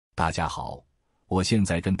大家好，我现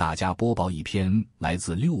在跟大家播报一篇来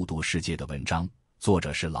自六度世界的文章，作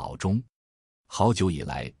者是老钟。好久以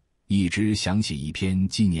来，一直想写一篇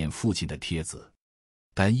纪念父亲的帖子，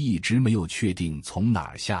但一直没有确定从哪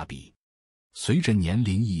儿下笔。随着年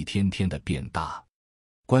龄一天天的变大，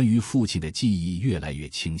关于父亲的记忆越来越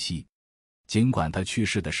清晰。尽管他去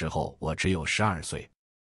世的时候我只有12岁，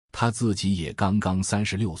他自己也刚刚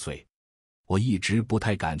36岁，我一直不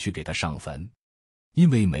太敢去给他上坟，因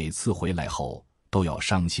为每次回来后都要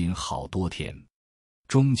伤心好多天。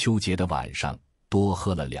中秋节的晚上多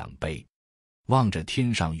喝了2杯，望着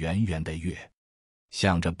天上圆圆的月，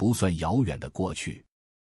想着不算遥远的过去，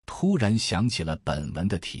突然想起了本文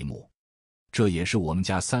的题目。这也是我们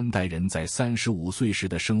家3代人在35岁时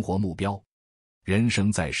的生活目标。人生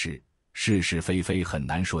在世，是是非非很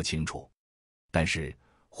难说清楚，但是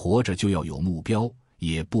活着就要有目标，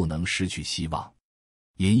也不能失去希望。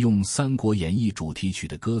引用《三国演义》主题曲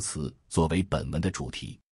的歌词作为本文的主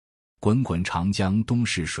题：滚滚长江东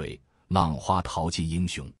逝水，浪花淘尽英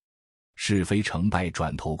雄。是非成败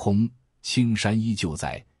转头空，青山依旧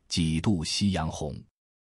在，几度夕阳红。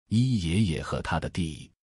爷爷和他的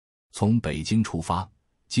弟从北京出发，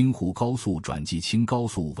京沪高速转济青高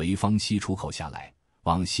速潍坊西出口下来，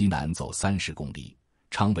往西南走30公里，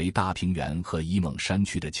昌围大平原和沂蒙山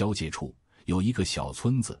区的交界处有一个小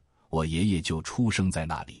村子，我爷爷就出生在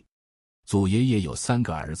那里。祖爷爷有3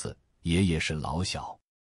个儿子，爷爷是老小。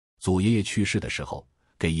祖爷爷去世的时候，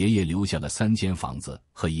给爷爷留下了3间房子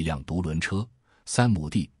和1辆独轮车，3亩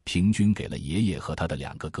地平均给了爷爷和他的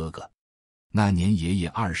2个哥哥。那年爷爷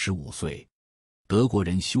25岁。德国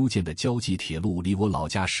人修建的交际铁路离我老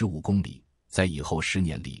家15公里，在以后10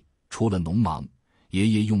年里，除了农忙，爷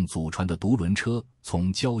爷用祖传的独轮车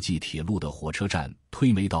从交际铁路的火车站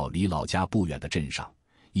推煤到离老家不远的镇上，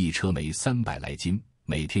一车煤300来斤，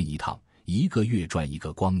每天1趟，1个月赚1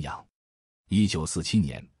个光洋。1947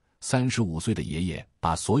年，35岁的爷爷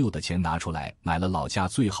把所有的钱拿出来买了老家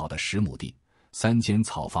最好的10亩地，3间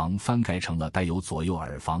草房翻盖成了带有左右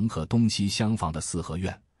耳房和东西厢房的4合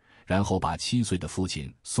院，然后把7岁的父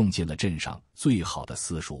亲送进了镇上最好的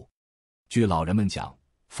私塾。据老人们讲，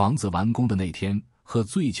房子完工的那天，喝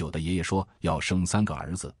醉酒的爷爷说要生3个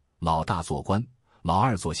儿子，老大做官，老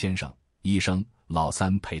2做先生、医生，老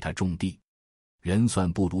3陪他种地。人算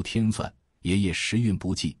不如天算，爷爷时运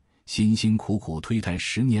不济，辛辛苦苦推炭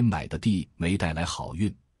10年买的地没带来好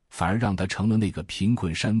运，反而让他成了那个贫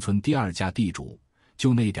困山村第2家地主，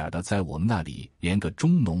就那点的，在我们那里连个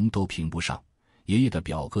中农都评不上。爷爷的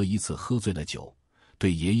表哥一次喝醉了酒，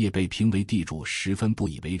对爷爷被评为地主十分不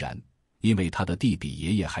以为然，因为他的地比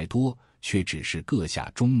爷爷还多，却只是个下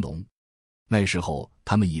中农。那时候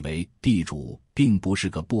他们以为地主并不是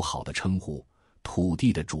个不好的称呼，土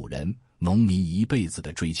地的主人，农民一辈子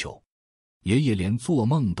的追求。爷爷连做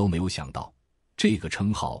梦都没有想到，这个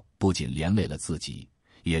称号不仅连累了自己，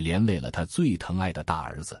也连累了他最疼爱的大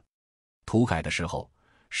儿子。土改的时候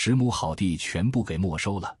，10亩好地全部给没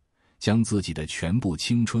收了，将自己的全部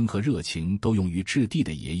青春和热情都用于置地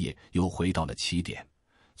的爷爷又回到了起点，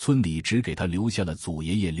村里只给他留下了祖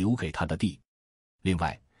爷爷留给他的地。另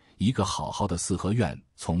外一个好好的4合院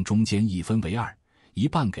从中间一分为2，一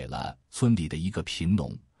半给了村里的一个贫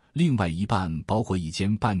农，另外一半包括1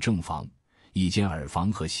间半正房、1间耳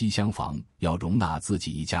房和西厢房，要容纳自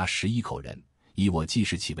己一家11口人，以我记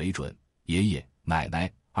事起为准，爷爷、奶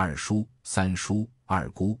奶、2叔、3叔、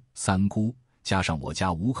2姑、3姑，加上我家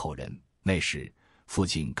5口人。那时父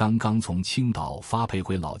亲刚刚从青岛发配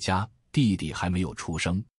回老家，弟弟还没有出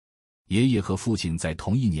生。爷爷和父亲在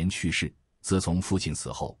同一年去世，自从父亲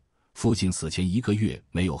死后，父亲死前1个月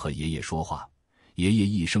没有和爷爷说话，爷爷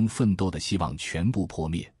一生奋斗的希望全部破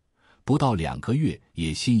灭，不到2个月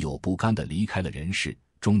也心有不甘地离开了人世，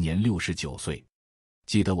终年69岁。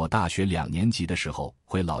记得我大学2年级的时候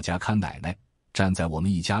回老家看奶奶，站在我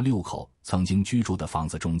们一家6口曾经居住的房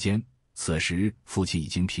子中间，此时父亲已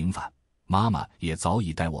经平反，妈妈也早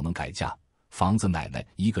已带我们改嫁，房子奶奶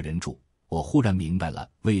一个人住。我忽然明白了，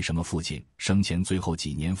为什么父亲生前最后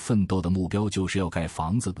几年奋斗的目标就是要盖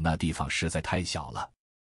房子的那地方实在太小了。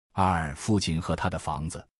父亲和他的房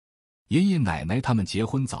子。爷爷奶奶他们结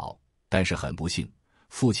婚早，但是很不幸，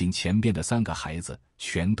父亲前边的3个孩子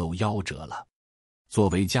全都夭折了。作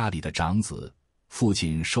为家里的长子，父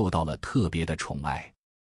亲受到了特别的宠爱。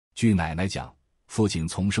据奶奶讲，父亲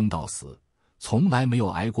从生到死从来没有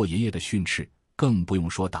挨过爷爷的训斥，更不用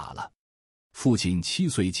说打了。父亲7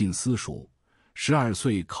岁进私塾，12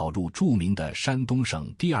岁考入著名的山东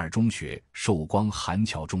省第2中学寿光韩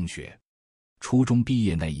桥中学。初中毕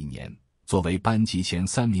业那一年，作为班级前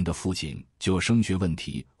3名的父亲就升学问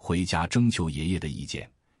题回家征求爷爷的意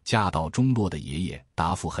见，家道中落的爷爷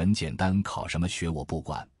答复很简单，考什么学我不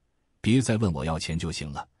管，别再问我要钱就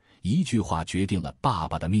行了。一句话决定了爸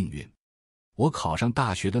爸的命运。我考上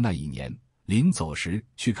大学的那一年，临走时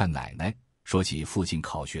去看奶奶，说起父亲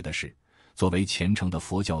考学的事，作为虔诚的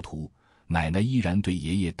佛教徒，奶奶依然对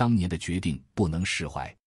爷爷当年的决定不能释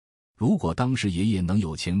怀。如果当时爷爷能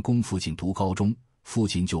有钱供父亲读高中，父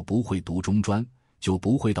亲就不会读中专，就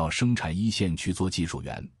不会到生产一线去做技术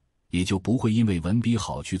员，也就不会因为文笔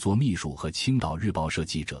好去做秘书和青岛日报社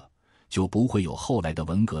记者，就不会有后来的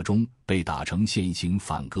文革中被打成现行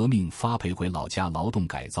反革命发配回老家劳动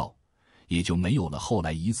改造，也就没有了后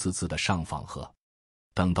来一次次的上访和。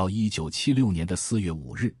等到1976年的4月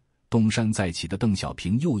5日，东山再起的邓小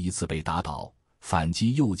平又一次被打倒，反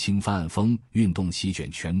击右倾翻案风运动席卷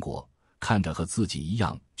全国，看着和自己一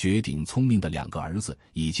样绝顶聪明的2个儿子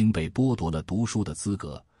已经被剥夺了读书的资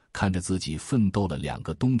格，看着自己奋斗了2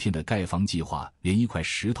个冬天的盖房计划连一块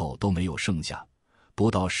石头都没有剩下，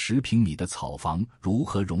不到10平米的草房如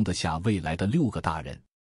何容得下未来的6个大人？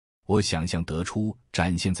我想象得出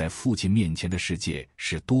展现在父亲面前的世界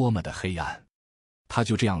是多么的黑暗。他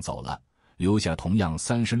就这样走了，留下同样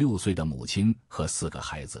36岁的母亲和4个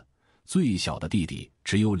孩子，最小的弟弟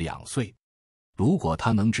只有2岁。如果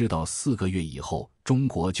他能知道4个月以后中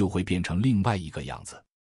国就会变成另外一个样子，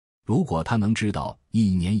如果他能知道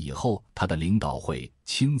1年以后他的领导会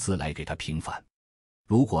亲自来给他平反，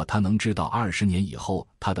如果他能知道20年以后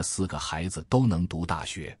他的4个孩子都能读大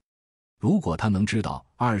学，如果他能知道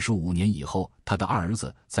25年以后他的2儿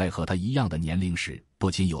子在和他一样的年龄时不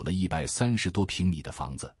仅有了130多平米的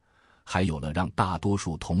房子，还有了让大多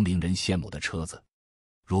数同龄人羡慕的车子。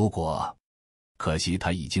可惜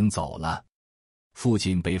他已经走了。父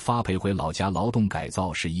亲被发配回老家劳动改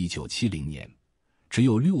造是1970年，只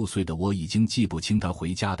有6岁的我已经记不清他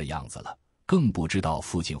回家的样子了，更不知道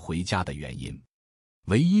父亲回家的原因。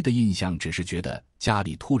唯一的印象只是觉得家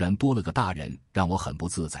里突然多了个大人，让我很不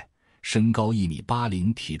自在。身高1.80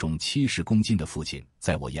米，体重70公斤的父亲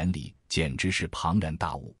在我眼里简直是庞然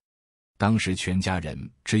大物。当时全家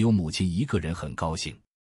人只有母亲一个人很高兴。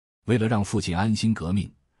为了让父亲安心革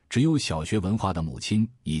命，只有小学文化的母亲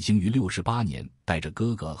已经于68年带着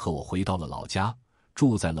哥哥和我回到了老家，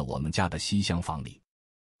住在了我们家的西厢房里。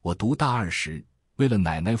我读大2时，为了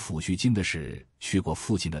奶奶抚恤金的事去过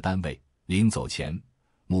父亲的单位，临走前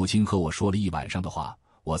母亲和我说了一晚上的话，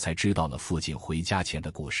我才知道了父亲回家前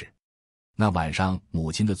的故事。那晚上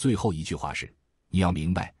母亲的最后一句话是：你要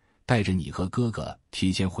明白，带着你和哥哥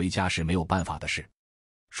提前回家是没有办法的事。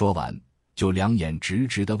说完就2眼直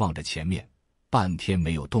直地望着前面，半天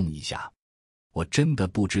没有动一下。我真的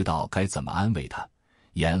不知道该怎么安慰他，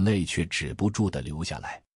眼泪却止不住地流下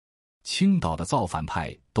来。青岛的造反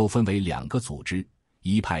派都分为2个组织，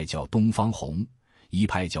一派叫东方红，一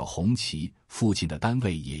派叫红旗，父亲的单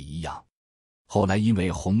位也一样。后来因为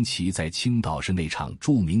红旗在青岛市那场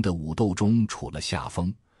著名的武斗中处了下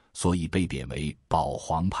风，所以被贬为保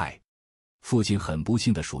皇派。父亲很不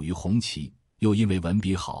幸的属于红旗，又因为文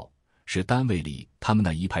笔好，是单位里他们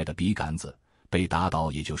那一派的笔杆子，被打倒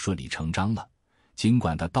也就顺理成章了。尽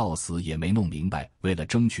管他到死也没弄明白，为了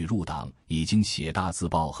争取入党，已经写大字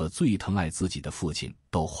报和最疼爱自己的父亲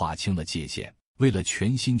都划清了界限，为了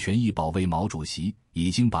全心全意保卫毛主席，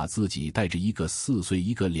已经把自己带着一个4岁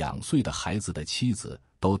一个2岁的孩子的妻子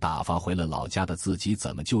都打发回了老家的自己，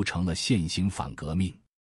怎么就成了现行反革命？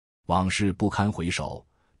往事不堪回首，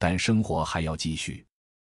但生活还要继续。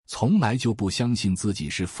从来就不相信自己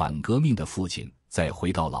是反革命的父亲，在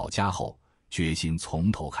回到老家后，决心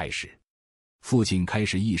从头开始。父亲开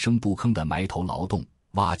始一声不吭地埋头劳动，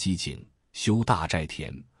挖机井，修大寨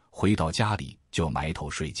田，回到家里就埋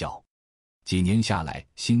头睡觉。几年下来，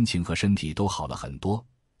心情和身体都好了很多。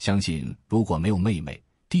相信如果没有妹妹、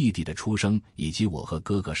弟弟的出生，以及我和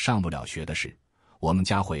哥哥上不了学的事，我们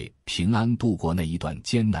家会平安度过那一段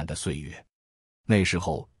艰难的岁月。那时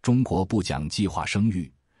候中国不讲计划生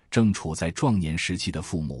育，正处在壮年时期的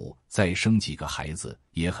父母再生几个孩子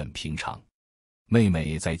也很平常。妹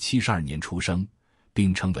妹在72年出生，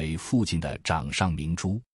并成为父亲的掌上明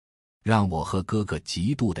珠，让我和哥哥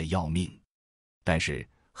嫉妒的要命。但是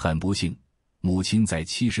很不幸，母亲在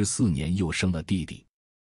74年又生了弟弟。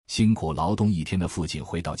辛苦劳动一天的父亲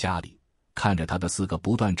回到家里，看着他的4个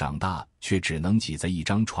不断长大却只能挤在一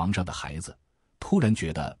张床上的孩子，突然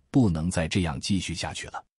觉得不能再这样继续下去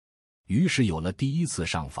了。于是有了第1次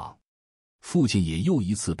上访。父亲也又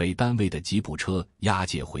一次被单位的吉普车押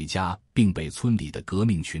解回家，并被村里的革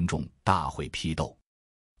命群众大会批斗。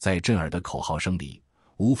在震耳的口号声里，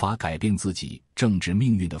无法改变自己政治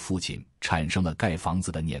命运的父亲产生了盖房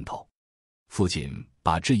子的念头。父亲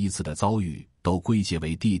把这一次的遭遇都归结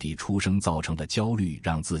为弟弟出生造成的焦虑，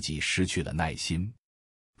让自己失去了耐心。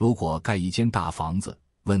如果盖一间大房子，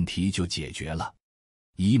问题就解决了。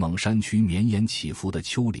沂蒙山区绵延起伏的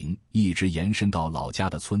丘陵一直延伸到老家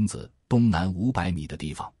的村子东南500米的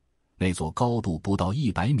地方，那座高度不到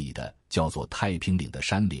100米的叫做太平岭的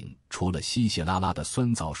山岭，除了稀稀拉拉的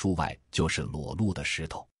酸枣树外，就是裸露的石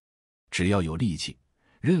头。只要有力气，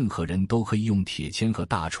任何人都可以用铁钎和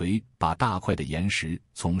大锤把大块的岩石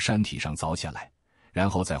从山体上凿下来，然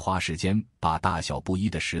后再花时间把大小不一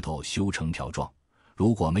的石头修成条状。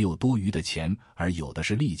如果没有多余的钱，而有的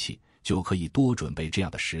是力气，就可以多准备这样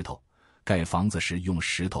的石头。盖房子时用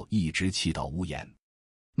石头一直砌到屋檐。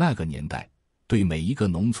那个年代，对每一个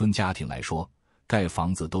农村家庭来说，盖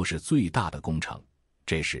房子都是最大的工程。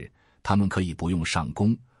这时，他们可以不用上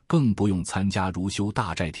工，更不用参加如修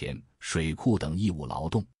大寨田、水库等义务劳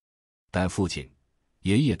动。但父亲、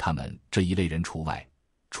爷爷他们这一类人除外，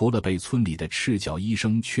除了被村里的赤脚医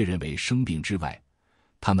生确认为生病之外，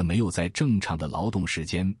他们没有在正常的劳动时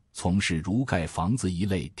间从事如盖房子一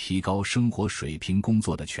类提高生活水平工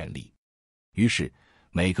作的权利。于是，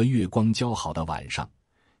每个月光交好的晚上，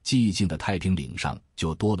寂静的太平岭上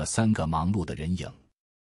就多了3个忙碌的人影。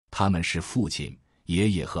他们是父亲、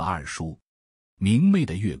爷爷和二叔。明媚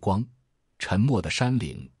的月光，沉默的山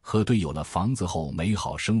岭和对有了房子后美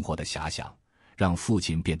好生活的遐想，让父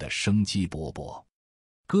亲变得生机勃勃。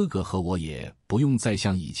哥哥和我也不用再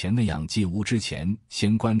像以前那样进屋之前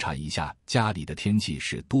先观察一下家里的天气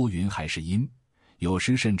是多云还是阴，有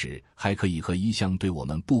时甚至还可以和一向对我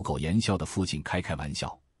们不苟言笑的父亲开玩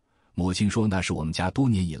笑。母亲说那是我们家多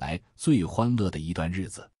年以来最欢乐的一段日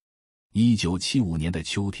子。1975年的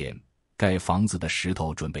秋天，盖房子的石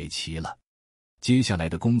头准备齐了，接下来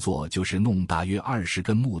的工作就是弄大约20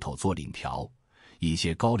根木头做檩条，一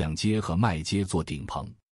些高粱秸和麦秸做顶棚。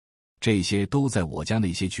这些都在我家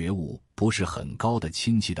那些觉悟不是很高的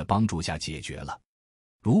亲戚的帮助下解决了。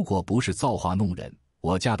如果不是造化弄人，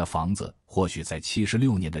我家的房子或许在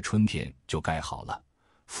76年的春天就盖好了，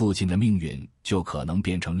父亲的命运就可能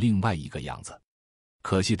变成另外一个样子。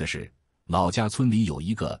可惜的是，老家村里有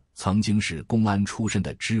一个曾经是公安出身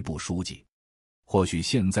的支部书记。或许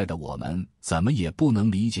现在的我们怎么也不能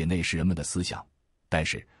理解那时人们的思想，但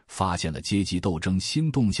是发现了阶级斗争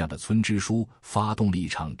新动向的村支书发动了一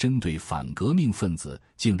场针对反革命分子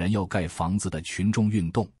竟然要盖房子的群众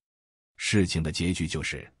运动。事情的结局就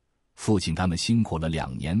是，父亲他们辛苦了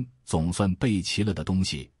2年，总算备齐了的东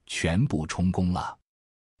西全部充公了。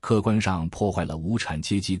客观上破坏了无产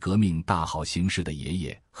阶级革命大好形势的爷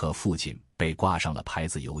爷和父亲被挂上了牌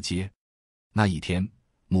子游街。那一天，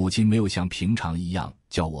母亲没有像平常一样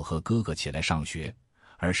叫我和哥哥起来上学，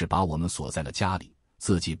而是把我们锁在了家里，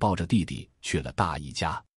自己抱着弟弟去了大姨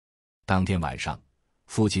家。当天晚上，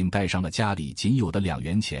父亲带上了家里仅有的2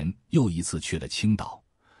元钱，又一次去了青岛。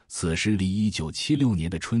此时离1976年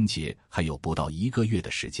的春节还有不到1个月的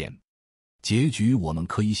时间。结局我们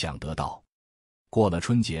可以想得到，过了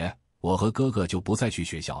春节，我和哥哥就不再去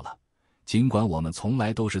学校了，尽管我们从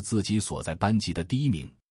来都是自己所在班级的第1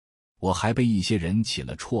名。我还被一些人起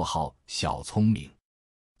了绰号小聪明。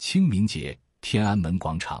清明节，天安门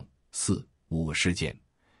广场4、5事件，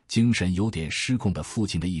精神有点失控的父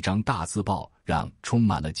亲的一张大字报，让充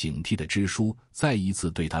满了警惕的支书再一次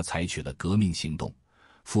对他采取了革命行动。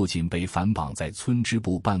父亲被反绑在村支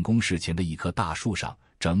部办公室前的一棵大树上，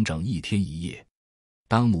整整1天1夜。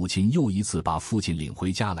当母亲又一次把父亲领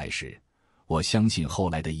回家来时，我相信后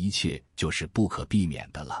来的一切就是不可避免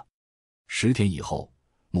的了。10天以后，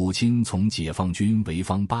母亲从解放军潍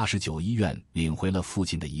坊89医院领回了父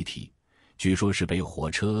亲的遗体，据说是被火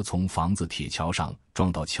车从房子铁桥上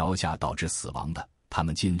撞到桥下导致死亡的。他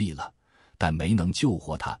们尽力了，但没能救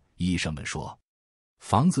活他。医生们说，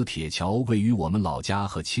房子铁桥位于我们老家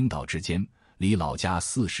和青岛之间，离老家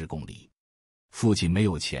40公里。父亲没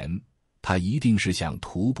有钱，他一定是想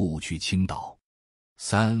徒步去青岛。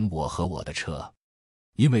3、我和我的车。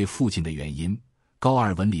因为父亲的原因，高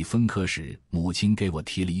2文理分科时，母亲给我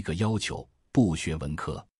提了一个要求，不学文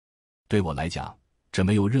科。对我来讲，这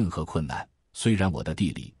没有任何困难。虽然我的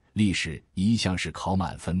地理、历史一向是考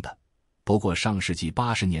满分的，不过上世纪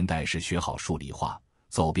80年代是学好数理化，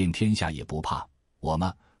走遍天下也不怕。我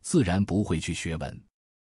嘛，自然不会去学文。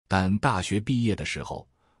但大学毕业的时候，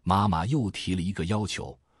妈妈又提了一个要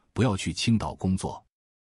求，不要去青岛工作。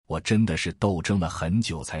我真的是斗争了很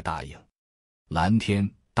久才答应。蓝天、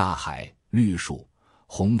大海、绿树、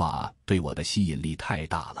红瓦对我的吸引力太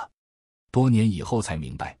大了。多年以后才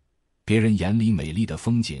明白，别人眼里美丽的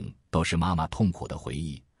风景都是妈妈痛苦的回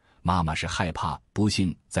忆。妈妈是害怕不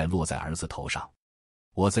幸再落在儿子头上。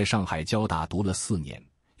我在上海交大读了4年，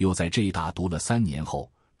又在浙大读了3年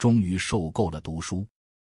后，终于受够了读书。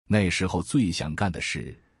那时候最想干的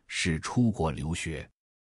事是出国留学。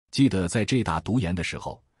记得在浙大读研的时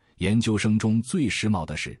候，研究生中最时髦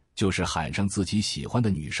的事就是喊上自己喜欢的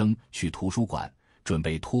女生去图书馆准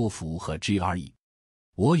备托福和 GRE。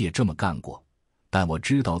 我也这么干过，但我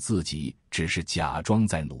知道自己只是假装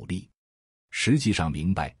在努力，实际上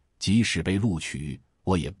明白即使被录取，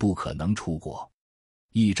我也不可能出国。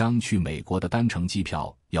一张去美国的单程机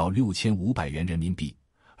票要6500元人民币，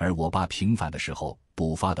而我爸平反的时候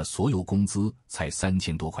补发的所有工资才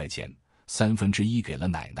3000多块钱，1/3给了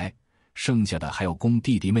奶奶，剩下的还要供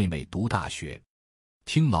弟弟妹妹读大学。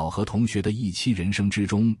听老何同学的一期人生之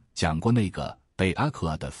中讲过那个被阿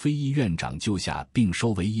克的非裔院长救下并收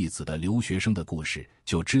为义子的留学生的故事，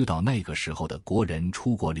就知道那个时候的国人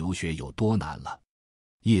出国留学有多难了。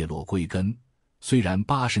叶落归根，虽然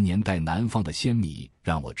80年代南方的鲜米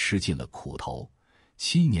让我吃尽了苦头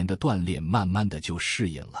，7年的锻炼慢慢的就适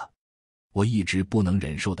应了。我一直不能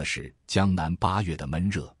忍受的是江南8月的闷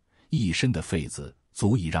热，一身的痱子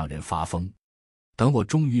足以让人发疯。等我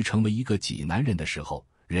终于成为一个济南人的时候，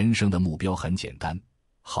人生的目标很简单，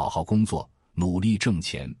好好工作，努力挣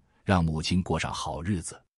钱，让母亲过上好日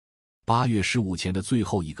子。8月15前的最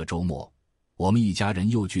后一个周末，我们一家人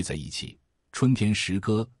又聚在一起，春天时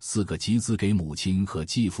歌4个集资给母亲和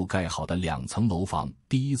继父盖好的2层楼房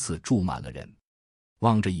第一次住满了人。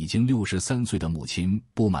望着已经63岁的母亲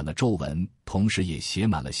布满了皱纹，同时也写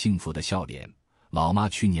满了幸福的笑脸。老妈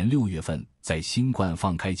去年6月份在新冠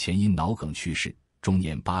放开前因脑梗去世，终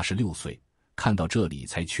年86岁。看到这里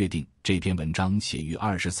才确定这篇文章写于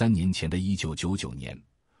23年前的1999年。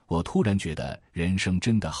我突然觉得人生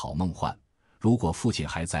真的好梦幻，如果父亲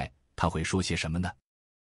还在，他会说些什么呢？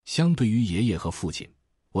相对于爷爷和父亲，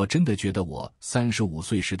我真的觉得我35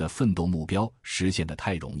岁时的奋斗目标实现得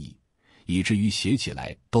太容易，以至于写起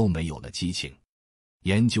来都没有了激情。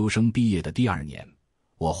研究生毕业的第2年，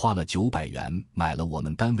我花了900元买了我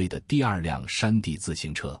们单位的第2辆山地自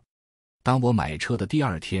行车。当我买车的第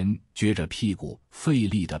2天，撅着屁股费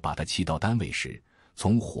力地把它骑到单位时，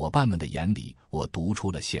从伙伴们的眼里我读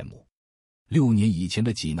出了羡慕。6年以前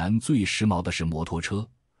的济南最时髦的是摩托车，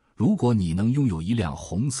如果你能拥有一辆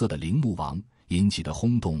红色的铃木王，引起的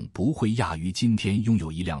轰动不会亚于今天拥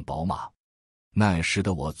有一辆宝马。那时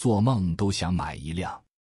的我做梦都想买一辆。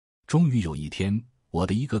终于有一天，我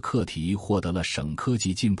的一个课题获得了省科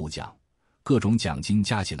技进步奖，各种奖金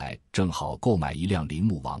加起来正好购买一辆铃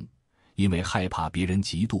木王。因为害怕别人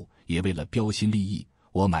嫉妒，也为了标新立异，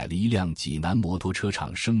我买了一辆济南摩托车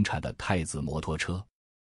厂生产的太子摩托车。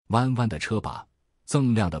弯弯的车把，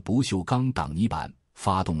锃亮的不锈钢挡泥板，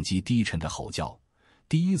发动机低沉的吼叫，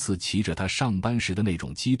第一次骑着它上班时的那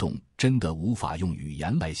种激动，真的无法用语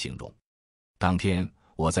言来形容。当天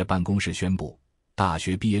我在办公室宣布，大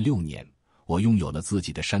学毕业6年，我拥有了自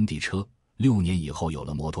己的山地车，6年以后有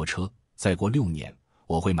了摩托车，再过6年，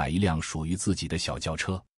我会买一辆属于自己的小轿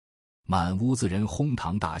车。满屋子人哄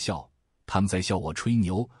堂大笑，他们在笑我吹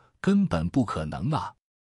牛，根本不可能啊！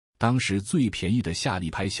当时最便宜的夏利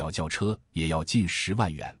牌小轿车也要近10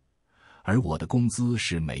万元，而我的工资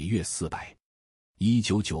是每月400。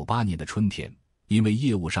1998年的春天，因为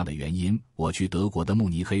业务上的原因，我去德国的慕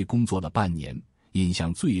尼黑工作了半年。印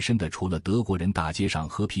象最深的，除了德国人大街上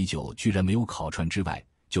喝啤酒居然没有烤串之外，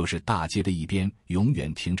就是大街的一边永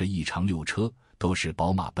远停着一长溜车，都是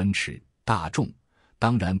宝马、奔驰、大众，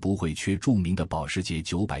当然不会缺著名的保时捷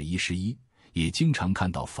911，也经常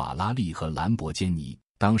看到法拉利和兰博基尼。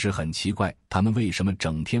当时很奇怪，他们为什么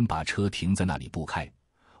整天把车停在那里不开。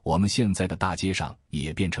我们现在的大街上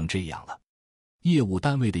也变成这样了。业务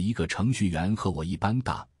单位的一个程序员和我一般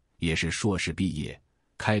大，也是硕士毕业，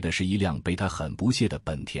开的是一辆被他很不屑的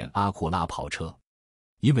本田阿库拉跑车。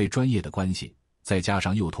因为专业的关系，再加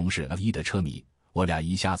上又同是 F1 的车迷，我俩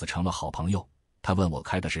一下子成了好朋友。他问我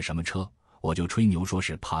开的是什么车，我就吹牛说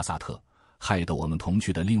是帕萨特，害得我们同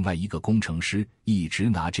去的另外一个工程师一直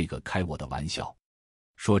拿这个开我的玩笑。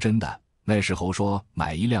说真的，那时候说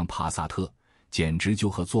买一辆帕萨特，简直就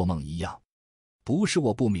和做梦一样。不是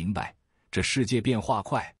我不明白，这世界变化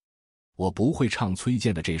快。我不会唱崔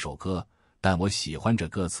健的这首歌，但我喜欢这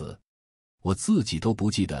歌词。我自己都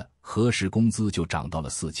不记得何时工资就涨到了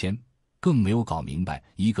4000，更没有搞明白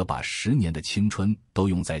一个把10年的青春都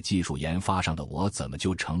用在技术研发上的我，怎么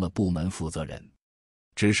就成了部门负责人。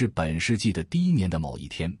只是本世纪的第1年的某一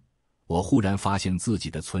天，我忽然发现自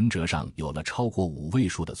己的存折上有了超过5位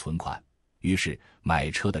数的存款，于是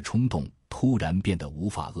买车的冲动突然变得无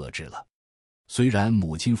法遏制了。虽然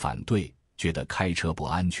母亲反对，觉得开车不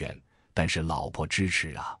安全，但是老婆支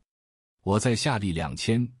持啊。我在夏利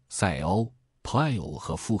2000、赛欧、Plio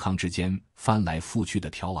和富康之间翻来覆去的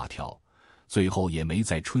调啊调，最后也没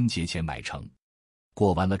在春节前买成。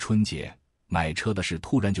过完了春节，买车的事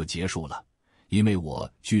突然就结束了，因为我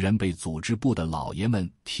居然被组织部的老爷们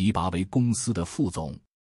提拔为公司的副总。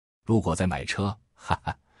如果再买车，哈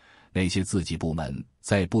哈，那些自己部门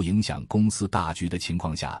在不影响公司大局的情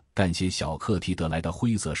况下干些小课题得来的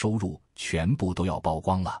灰色收入，全部都要曝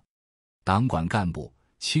光了。党管干部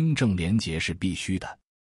清正廉洁是必须的，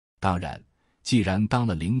当然既然当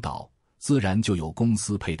了领导，自然就有公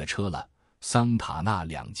司配的车了，桑塔纳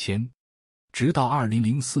2000。直到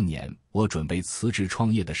2004年我准备辞职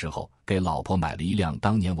创业的时候，给老婆买了一辆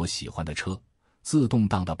当年我喜欢的车，自动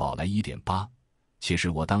挡的宝来 1.8。 其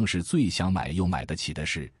实我当时最想买又买得起的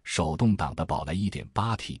是手动挡的宝来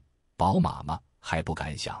 1.8T， 宝马吗？还不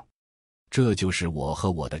敢想。这就是我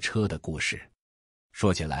和我的车的故事。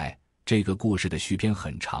说起来，这个故事的续篇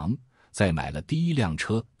很长。在买了第一辆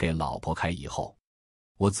车给老婆开以后，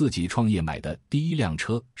我自己创业买的第一辆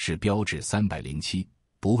车是标致307，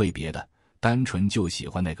不为别的，单纯就喜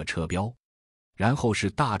欢那个车标。然后是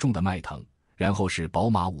大众的迈腾，然后是宝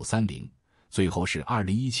马530，最后是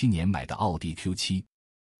2017年买的奥迪 Q7。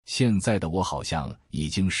现在的我好像已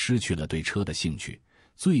经失去了对车的兴趣，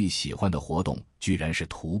最喜欢的活动居然是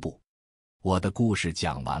徒步。我的故事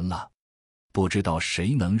讲完了，不知道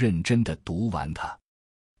谁能认真地读完它。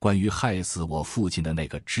关于害死我父亲的那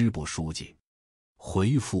个支部书记，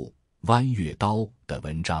回复弯月刀的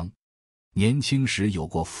文章。年轻时有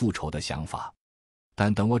过复仇的想法，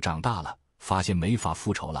但等我长大了，发现没法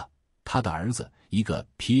复仇了。他的儿子，一个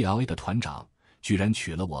PLA 的团长，居然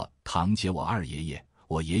娶了我堂姐我二爷爷，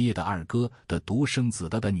我爷爷的二哥的独生子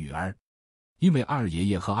的女儿。因为二爷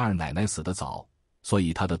爷和二奶奶死得早，所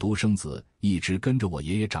以他的独生子一直跟着我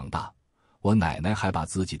爷爷长大。我奶奶还把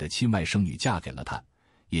自己的亲外甥女嫁给了他，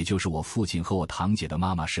也就是我父亲和我堂姐的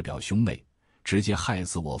妈妈是表兄妹，直接害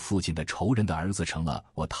死我父亲的仇人的儿子成了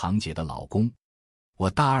我堂姐的老公。我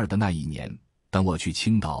大二的那一年，等我去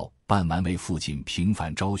青岛办完为父亲平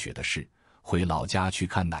反昭雪的事，回老家去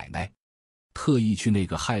看奶奶，特意去那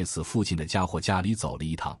个害死父亲的家伙家里走了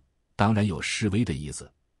一趟，当然有示威的意思，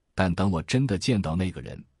但等我真的见到那个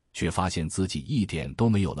人，却发现自己一点都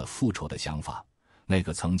没有了复仇的想法。那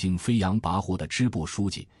个曾经飞扬跋扈的支部书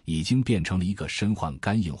记已经变成了一个身患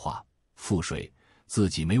肝硬化、腹水，自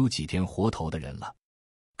己没有几天活头的人了。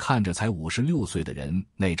看着才56岁的人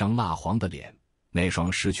那张蜡黄的脸，那双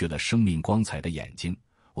失去了生命光彩的眼睛，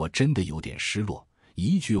我真的有点失落，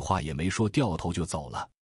一句话也没说，掉头就走了。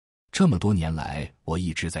这么多年来，我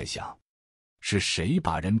一直在想，是谁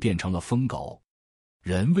把人变成了疯狗？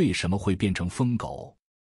人为什么会变成疯狗？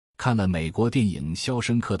看了美国电影《肖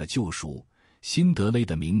申克的救赎》、辛德勒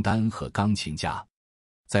的名单和钢琴家，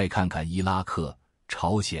再看看伊拉克、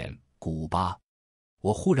朝鲜、古巴，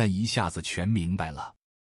我忽然一下子全明白了。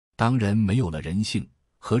当人没有了人性，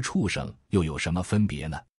和畜生又有什么分别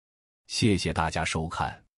呢？谢谢大家收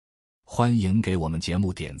看，欢迎给我们节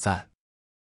目点赞。